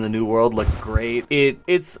face in the new world look great.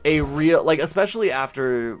 It's a real like, especially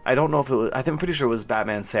after I don't know if it was. I'm pretty sure it was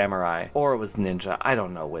Batman Samurai or it was Ninja. I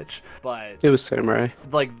don't know which, but It was Samurai.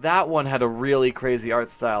 like that one had a really crazy art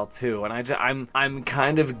style too, and I'm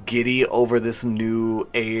kind of giddy over this new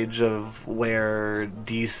age of where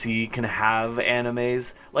DC can have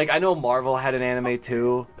animes. Like I know Marvel had an anime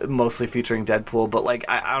too, mostly featuring Deadpool, but like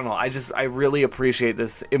I don't know, I really appreciate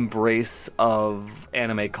this embrace of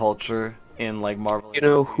anime culture in like Marvel. You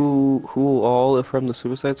know and DC. who all from the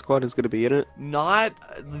Suicide Squad is gonna be in it? Not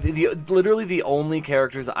literally the only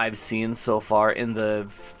characters I've seen so far in the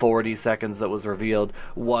 40 seconds that was revealed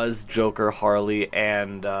was Joker, Harley,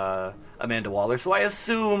 and Amanda Waller. So I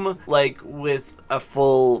assume, like, with a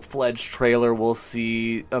full-fledged trailer, we'll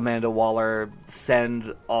see Amanda Waller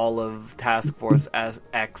send all of Task Force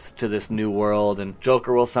X to this new world, and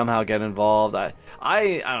Joker will somehow get involved. I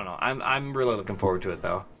don't know. I'm really looking forward to it,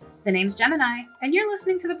 though. The name's Gemini, and you're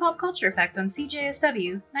listening to the Pop Culture Effect on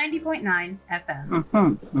CJSW 90.9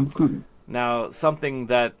 FM. Now, something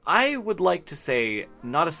that I would like to say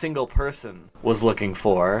not a single person was looking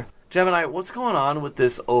for. Gemini, what's going on with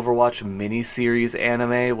this Overwatch miniseries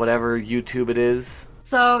anime, whatever YouTube it is?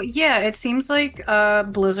 So yeah, it seems like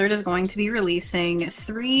Blizzard is going to be releasing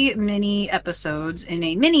 3 mini episodes in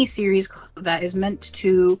a mini series that is meant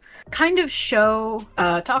to kind of show,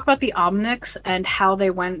 talk about the Omnics and how they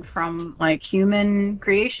went from like human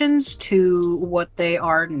creations to what they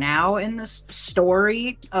are now in this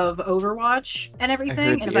story of Overwatch and everything. I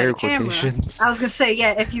heard And the if I had air a camera, quotations. I was gonna say,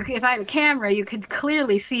 yeah, if I had a camera, you could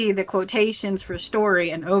clearly see the quotations for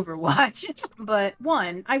story and Overwatch. But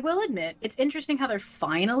one, I will admit, it's interesting how they're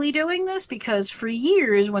finally doing this, because for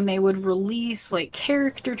years when they would release like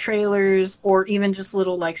character trailers or even just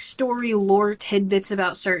little like story lore tidbits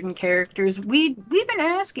about certain characters, we've been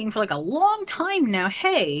asking for like a long time now,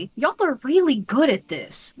 hey, y'all are really good at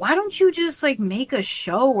this. Why don't you just like make a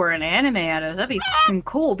show or an anime out of this? That'd be fucking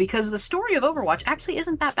cool, because the story of Overwatch actually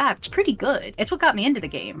isn't that bad. It's pretty good. It's what got me into the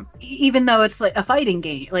game. Even though it's like a fighting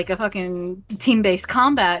game, like a fucking team-based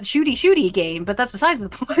combat shooty game, but that's besides the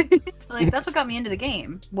point. Like, that's what got me into the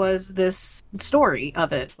game, was this story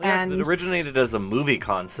of it. Well, yeah, 'cause and it originated as a movie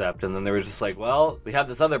concept, and then they were just like, well, we have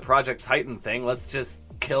this other Project Titan thing, let's just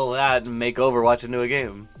kill that and make Overwatch into a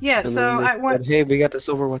game. yeah, And so then they said, hey, we got this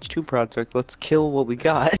Overwatch 2 project. Let's kill what we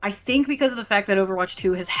got. I think because of the fact that Overwatch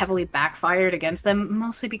 2 has heavily backfired against them,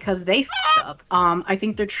 mostly because they f***ed up. I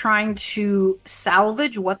think they're trying to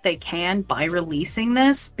salvage what they can by releasing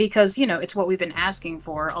this, because, you know, it's what we've been asking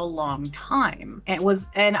for a long time. And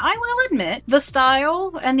I will admit, the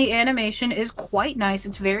style and the animation is quite nice.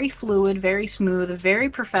 It's very fluid, very smooth, very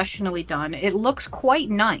professionally done. It looks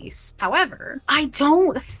quite nice. However, I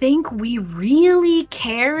don't think we really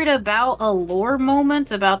cared about a lore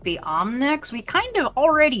moment about the Omnics. We kind of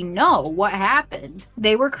already know what happened.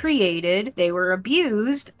 They were created, they were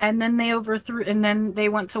abused, and then they overthrew, and then they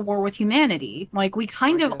went to war with humanity. Like, we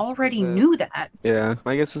kind of already knew that. Yeah,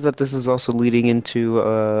 my guess is that this is also leading into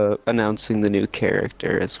announcing the new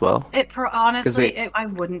character as well. Honestly, I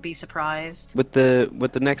wouldn't be surprised. With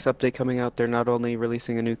the next update coming out, they're not only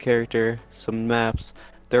releasing a new character, some maps,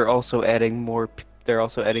 they're also adding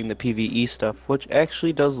the PvE stuff, which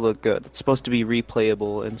actually does look good. It's supposed to be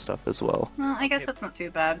replayable and stuff as well. Well, I guess that's not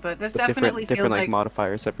too bad, but this With definitely different feels like like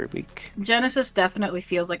modifiers every week. Genesis definitely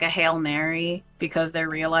feels like a Hail Mary, because they're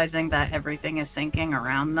realizing that everything is sinking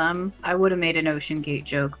around them. I would have made an Ocean Gate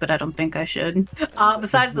joke, but I don't think I should.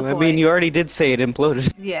 Besides the point. I mean, you already did say it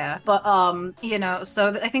imploded. Yeah, but you know, so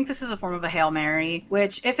I think this is a form of a Hail Mary,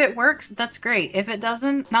 which if it works, that's great. If it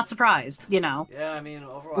doesn't, not surprised, you know. Yeah, I mean,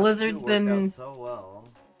 Overwatch Blizzard's 2 worked been- out so well.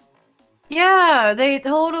 Yeah, they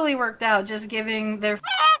totally worked out just giving their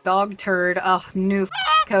dog turd a new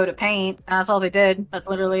coat of paint. That's all they did. That's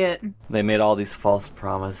literally it. They made all these false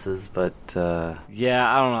promises, but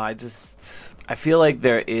yeah, I don't know. I feel like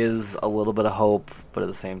there is a little bit of hope, but at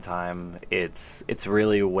the same time, it's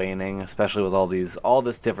really waning, especially with all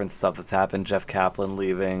this different stuff that's happened. Jeff Kaplan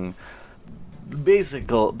leaving,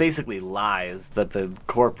 basically lies that the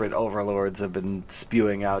corporate overlords have been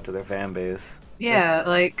spewing out to their fan base. Yeah,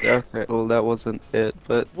 like... Okay, well, that wasn't it,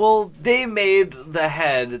 but... Well, they made the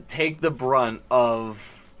head take the brunt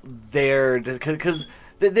of their... Because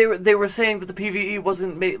they were saying that the PvE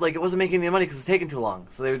wasn't making any money because it was taking too long.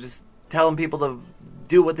 So they were just telling people to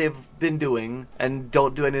do what they've been doing and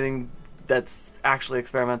don't do anything that's actually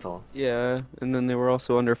experimental. Yeah, and then they were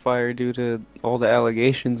also under fire due to all the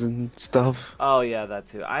allegations and stuff. Oh, yeah, that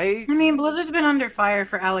too. I mean, Blizzard's been under fire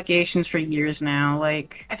for allegations for years now.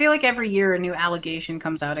 Like, I feel like every year a new allegation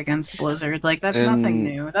comes out against Blizzard. Like, that's nothing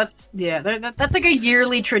new. That's like a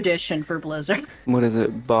yearly tradition for Blizzard. What is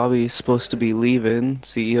it? Bobby's supposed to be leaving.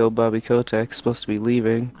 CEO Bobby Kotick's supposed to be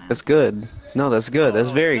leaving. That's good. No, that's good.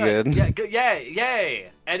 That's very good. Yeah,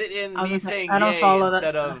 yay! Edit in me saying I don't yay follow that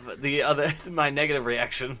instead stuff. of the other my negative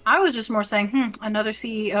reaction. I was just more saying, another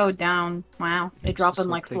CEO down. Wow. They dropping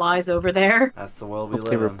like something. flies over there. That's the world we Hope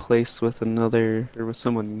they live in. replace with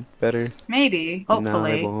someone better. Maybe. No,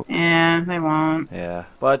 Hopefully. they won't. Yeah, they won't. Yeah,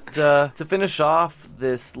 but to finish off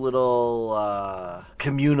this little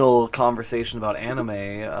communal conversation about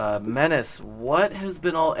anime, Menace, what has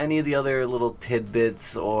been any of the other little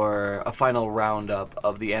tidbits or a final roundup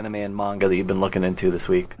of the anime and manga that you've been looking into this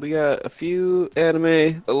week? We got a few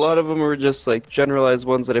anime. A lot of them are just like generalized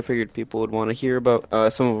ones that I figured people would want to hear about.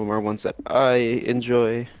 Some of them are ones that I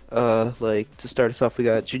enjoy. Like, to start us off, we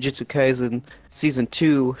got Jujutsu Kaisen Season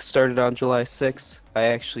 2 started on July 6th. I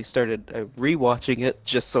actually started rewatching it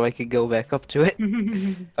just so I could go back up to it.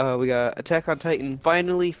 We got Attack on Titan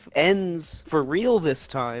finally ends for real this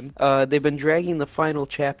time. They've been dragging the final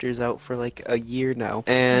chapters out for like a year now.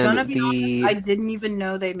 And Gonna be honest, I didn't even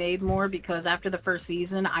know they made more because after the first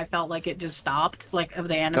season, I felt like it just stopped, like, of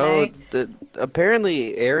the anime.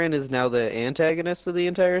 Apparently Eren is now the antagonist of the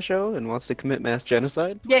entire show and wants to commit mass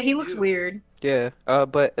genocide. Yeah, he looks weird. Yeah,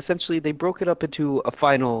 but essentially they broke it up into a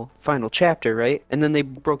final chapter, right? And then they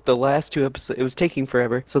broke the last two episodes. It was taking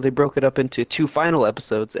forever, so they broke it up into two final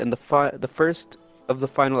episodes. And the first of the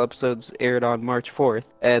final episodes aired on March 4th,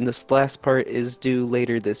 and this last part is due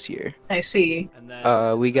later this year. I see. And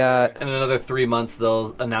then We got in another 3 months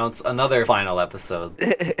they'll announce another final episode.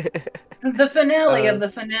 The finale of the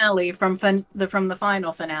finale from the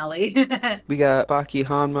final finale. we got Baki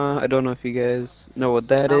Hanma. I don't know if you guys know what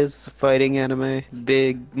that is. It's a fighting anime.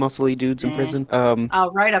 Big muscly dudes in prison.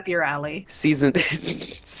 Right up your alley. Season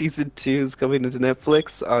 2 is coming into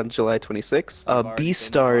Netflix on July 26th.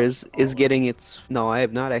 Beastars is getting its... No, I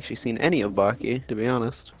have not actually seen any of Baki, to be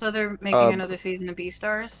honest. So they're making another season of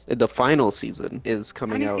Beastars? The final season is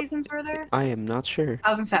coming out. How many seasons were there? I am not sure. I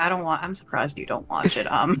was gonna say I'm surprised you don't watch it.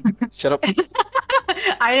 Shut up.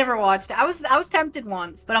 I never watched it. I was tempted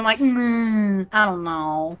once, but I'm like, I don't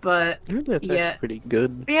know. But I heard that's actually pretty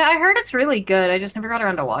good. Yeah, I heard it's really good. I just never got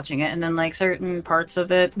around to watching it, and then like certain parts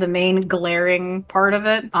of it, the main glaring part of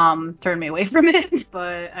it, turned me away from it.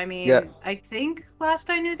 But I mean, I think last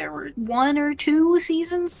I knew there were 1 or 2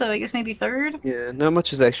 seasons, so I guess maybe 3rd. Yeah, not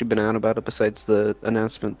much has actually been out about it besides the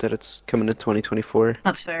announcement that it's coming in 2024.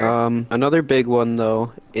 That's fair. Another big one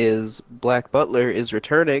though is Black Butler is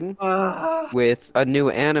returning with a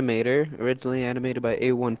new animator, originally animated by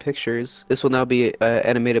A1 Pictures. This will now be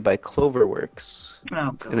animated by Cloverworks.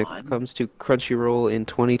 Oh, God. And it comes to Crunchyroll in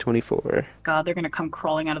 2024. God, they're gonna come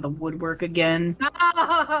crawling out of the woodwork again.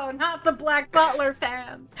 No, not the Black Butler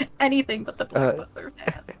fans. Anything but the Black Butler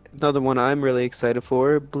fans. Another one I'm really excited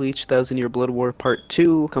for, Bleach 1000 Year Blood War Part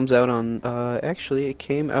 2, comes out on, actually, it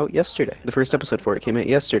came out yesterday. The first episode for it came out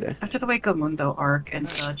yesterday. After the Waco Mundo arc and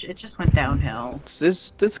such, it just went downhill.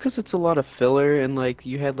 It's because it's a lot of filler, and, like,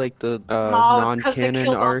 you had, like, the non-canon because they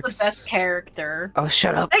killed arcs. off the best character. Oh,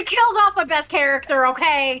 shut up. They killed off the best character,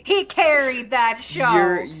 okay? He carried that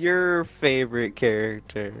show. Your favorite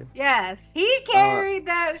character. Yes, he carried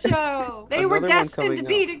that show. They were destined to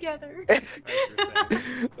be together.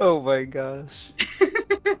 Oh my gosh.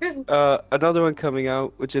 Another one coming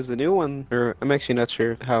out, which is a new one, or I'm actually not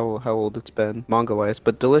sure how old it's been, manga-wise,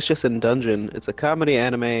 but Delicious in Dungeon. It's a comedy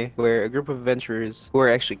anime where a group of adventurers, who are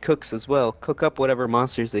actually cooks as well, cook up whatever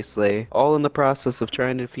monsters they slay, all in the process of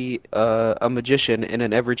trying to defeat a magician in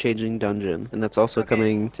an ever-changing dungeon. And that's also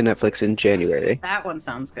coming to Netflix in January. That one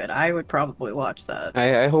sounds good. I would probably watch that.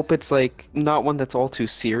 I hope it's, like, not one that's all too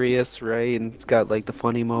serious, right? And it's got, like, the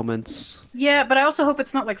funny moments. Yeah, but I also hope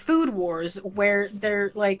it's not like Food Wars, where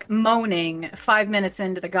they're, like, moaning 5 minutes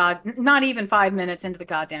into not even 5 minutes into the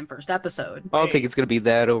goddamn first episode. I don't think it's gonna be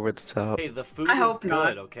that over the top. Hey, the food I is hope good,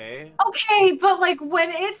 not. okay? Okay, but, like, when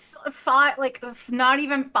it's not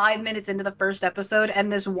even 5 minutes into the first episode, and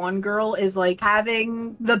this one girl is, like,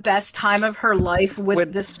 having the best time of her life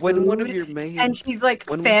with this food, when one of your main... and she's, like,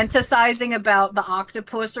 fantasizing about the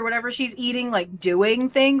octopus or whatever she's eating, like, doing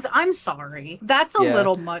things, I'm sorry. That's a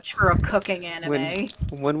little much for a cooking anime.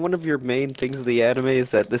 When one of your main things of the anime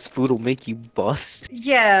is that this food will make you bust.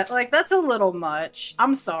 Yeah, like, that's a little much.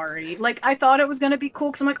 I'm sorry. Like, I thought it was gonna be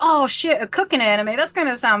cool, because I'm like, oh shit, a cooking anime, that's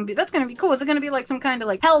gonna be cool. Is it gonna be like some kind of,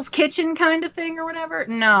 like, Hell's Kitchen kind of thing or whatever?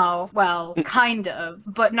 No. Well, kind of,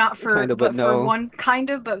 but not for,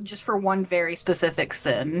 but just for one very specific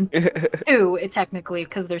sin. 2, technically,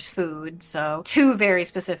 because there's food, so 2 very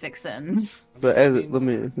specific sins. But let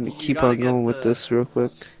me keep on going with this real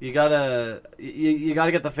quick. You gotta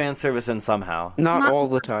get the fan service in somehow. Not all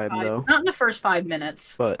the time, though. Not in the first 5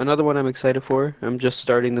 minutes. But another one I'm excited for, I'm just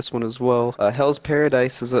starting this one as well. Hell's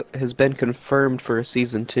Paradise has been confirmed for a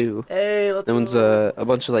season 2. Hey, let's That one's a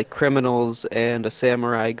bunch of, like, criminals and a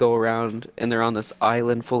samurai go around, and they're on this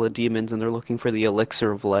island full of demons, and they're looking for the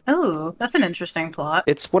elixir of life. Oh, that's an interesting plot.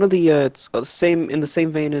 It's one of the it's in the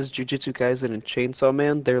same vein as Jujutsu Kaisen and Chainsaw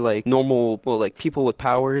Man. They're like normal, well, like people with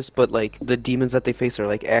powers, but like the demons that they face are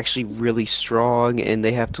like actually really strong, and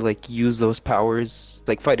they have to like use those powers,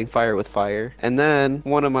 like fighting fire with fire. And then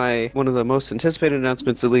one of the most anticipated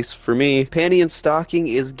announcements, at least for me, Panty and Stocking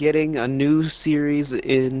is getting a new series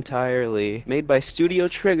entirely, made by Studio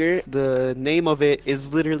Trigger. The name of it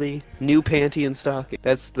is literally New Panty and Stocking.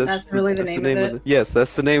 That's really the name of it? Yes,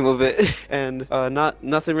 that's the name of it. And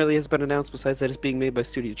nothing really has been announced besides that it's being made by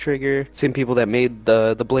Studio Trigger, same people that made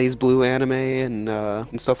the Blaze Blue anime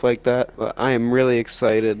and stuff like that. But I am really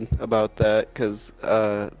excited about that because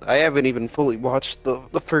I haven't even fully watched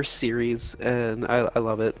the first series, and I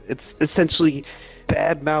love it. It's essentially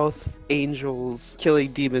badmouth angels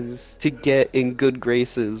killing demons to get in good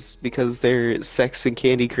graces because they're sex and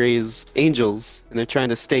candy crazed angels, and they're trying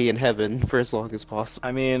to stay in heaven for as long as possible.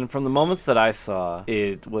 I mean, from the moments that I saw,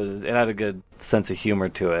 it had a good sense of humor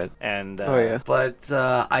to it, and But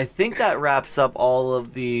I think that wraps up all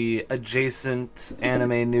of the adjacent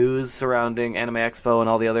anime news surrounding Anime Expo and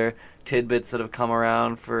all the other tidbits that have come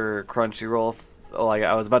around for Crunchyroll.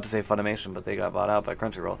 I was about to say Funimation, but they got bought out by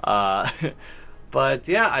Crunchyroll. But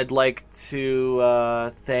yeah, I'd like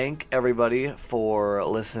to thank everybody for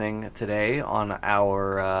listening today on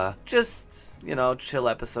our chill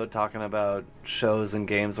episode talking about shows and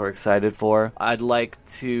games we're excited for. I'd like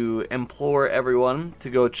to implore everyone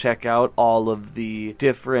to go check out all of the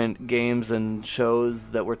different games and shows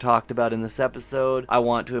that were talked about in this episode. I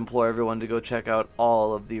want to implore everyone to go check out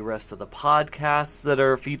all of the rest of the podcasts that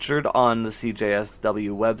are featured on the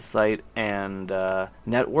CJSW website and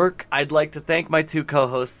network. I'd like to thank my two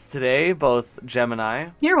co-hosts today, both Gemini.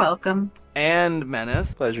 You're welcome. And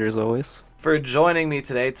Menace. Pleasure as always. For joining me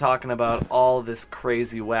today talking about all this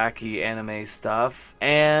crazy, wacky anime stuff.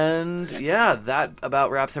 And yeah, that about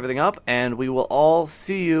wraps everything up, and we will all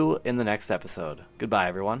see you in the next episode. Goodbye,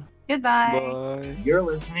 everyone. Goodbye. Bye. You're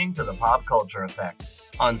listening to the Pop Culture Effect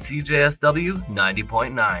on CJSW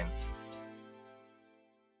 90.9.